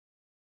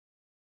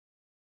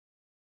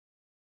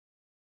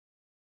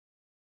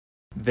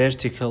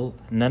vertical,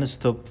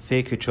 non-stop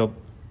phaco chop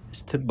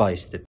step by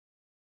step.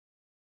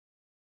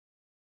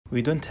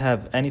 We don't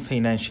have any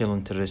financial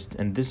interest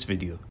in this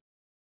video.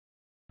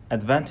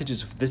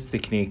 Advantages of this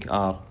technique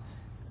are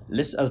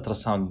less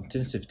ultrasound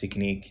intensive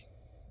technique.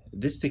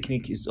 This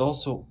technique is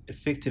also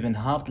effective in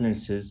hard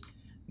lenses,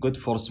 good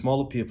for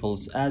small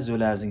pupils as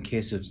well as in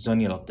case of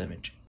zonular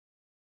damage.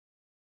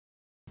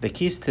 The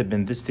key step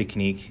in this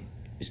technique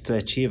is to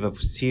achieve a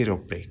posterior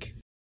break.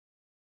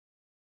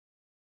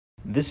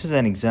 This is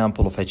an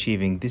example of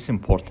achieving this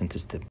important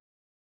step.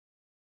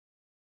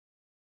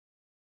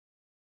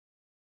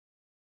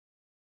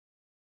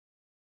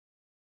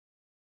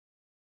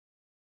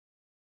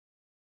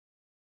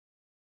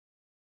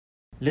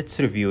 Let's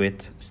review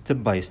it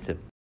step by step.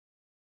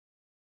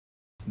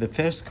 The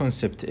first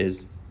concept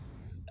is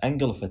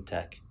angle of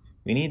attack.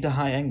 We need a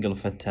high angle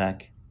of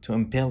attack to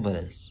impale the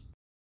lens.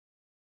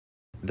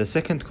 The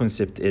second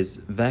concept is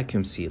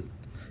vacuum seal.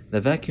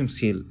 The vacuum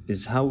seal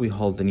is how we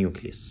hold the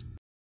nucleus.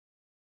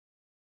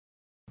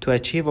 To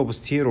achieve a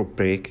posterior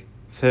break,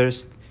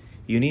 first,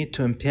 you need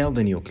to impale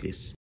the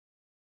nucleus.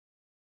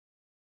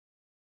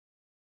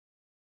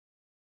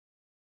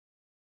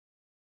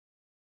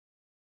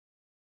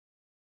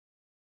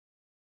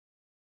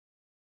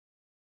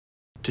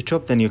 To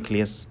chop the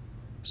nucleus,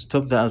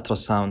 stop the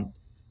ultrasound,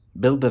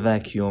 build the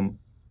vacuum,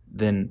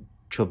 then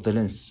chop the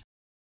lens.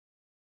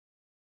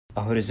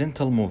 A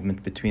horizontal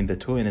movement between the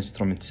two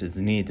instruments is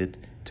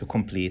needed to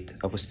complete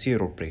a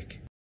posterior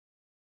break.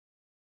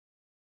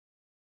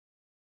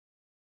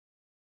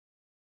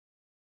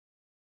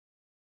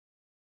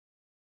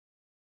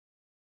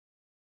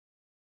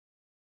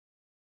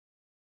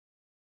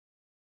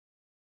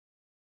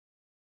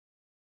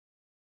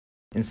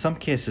 In some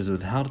cases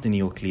with hard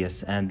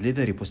nucleus and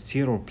leathery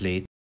posterior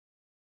plate,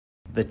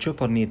 the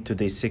chopper needs to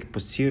dissect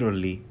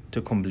posteriorly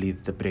to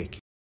complete the break.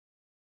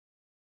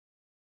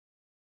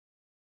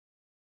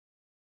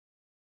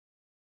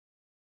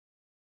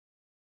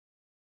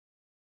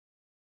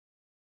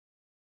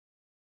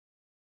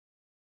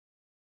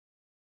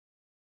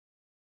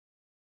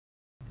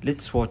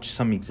 Let's watch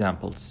some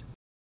examples.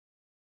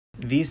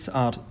 These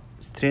are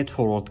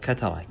straightforward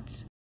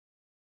cataracts.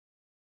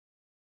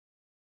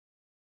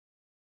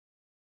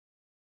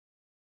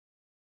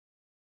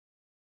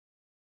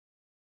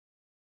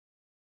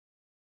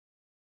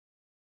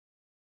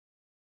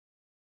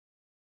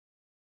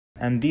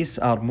 And these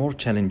are more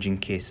challenging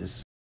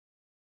cases.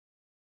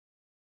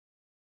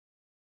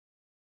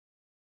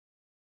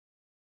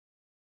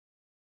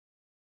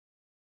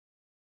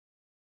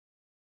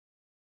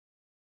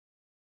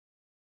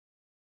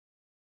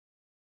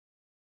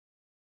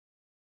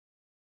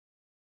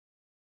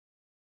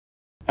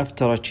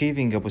 After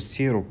achieving a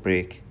posterior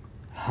break,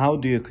 how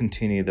do you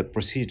continue the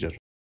procedure?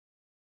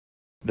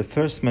 The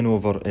first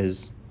maneuver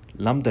is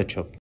Lambda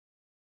chop.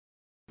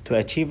 To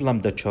achieve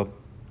Lambda chop,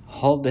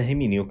 hold the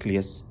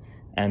heminucleus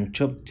and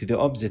chop to the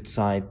opposite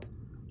side.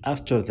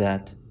 After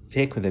that,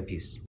 phaco the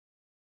piece.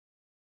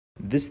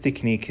 This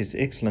technique is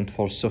excellent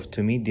for soft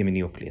to medium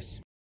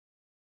nucleus.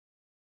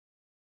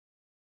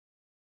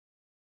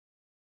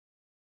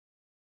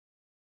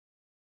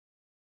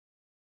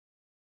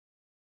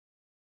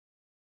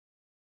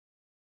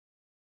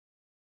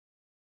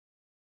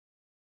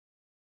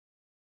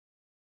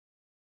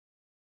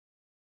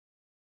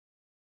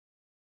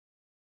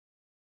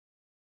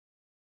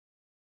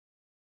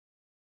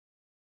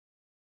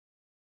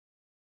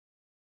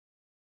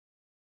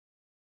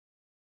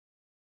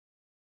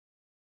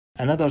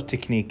 Another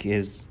technique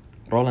is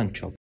roll and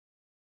chop.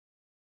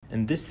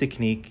 In this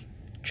technique,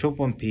 chop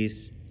one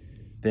piece,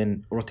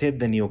 then rotate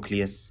the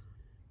nucleus,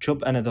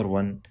 chop another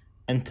one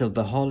until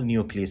the whole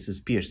nucleus is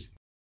pierced.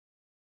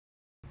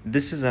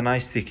 This is a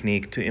nice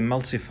technique to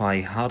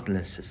emulsify hard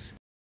lenses.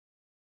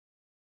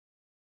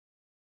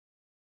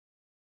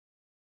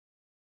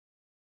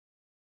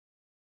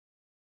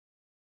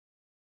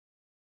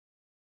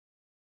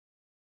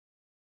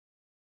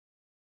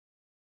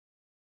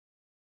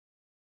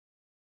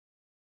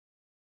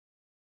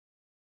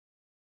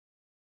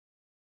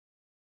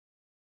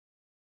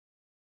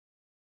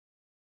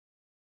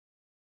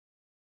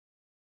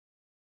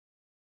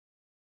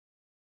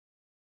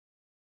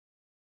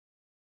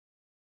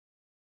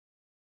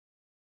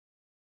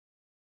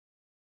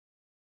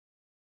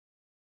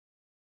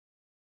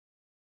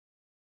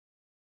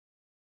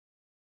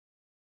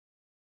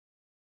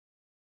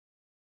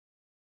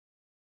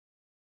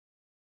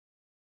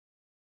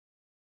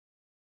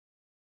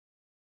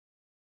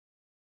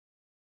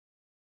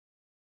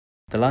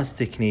 The last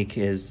technique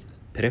is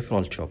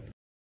peripheral chop.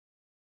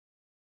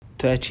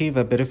 To achieve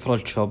a peripheral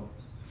chop,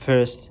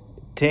 first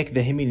take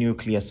the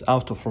heminucleus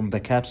out from the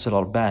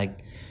capsular bag,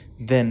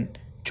 then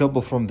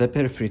chop from the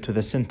periphery to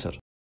the center.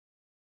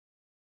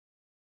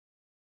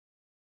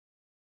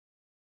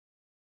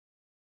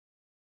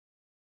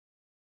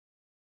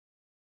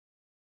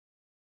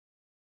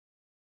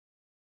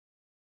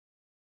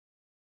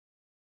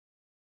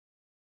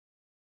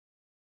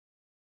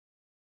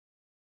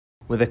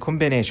 With a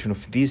combination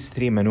of these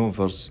three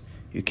maneuvers,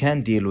 you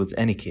can deal with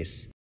any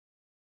case.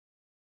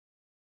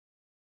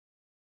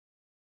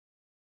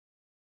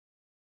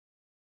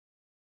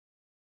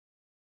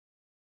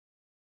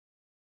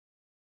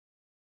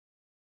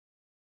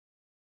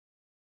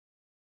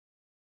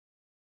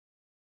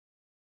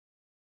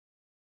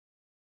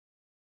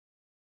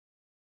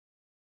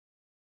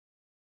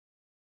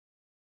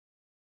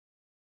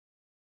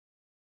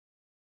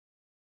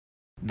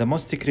 The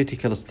most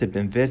critical step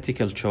in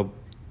vertical chop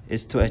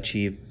is to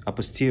achieve a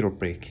posterior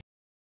break.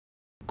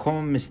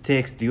 Common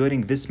mistakes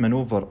during this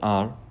maneuver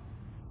are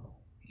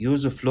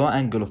use of low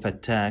angle of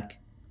attack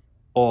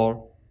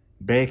or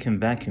break in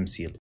vacuum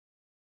seal.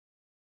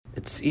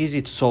 It's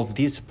easy to solve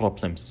these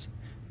problems.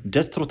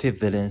 Just rotate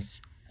the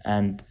lens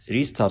and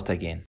restart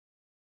again.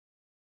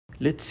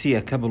 Let's see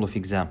a couple of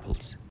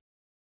examples.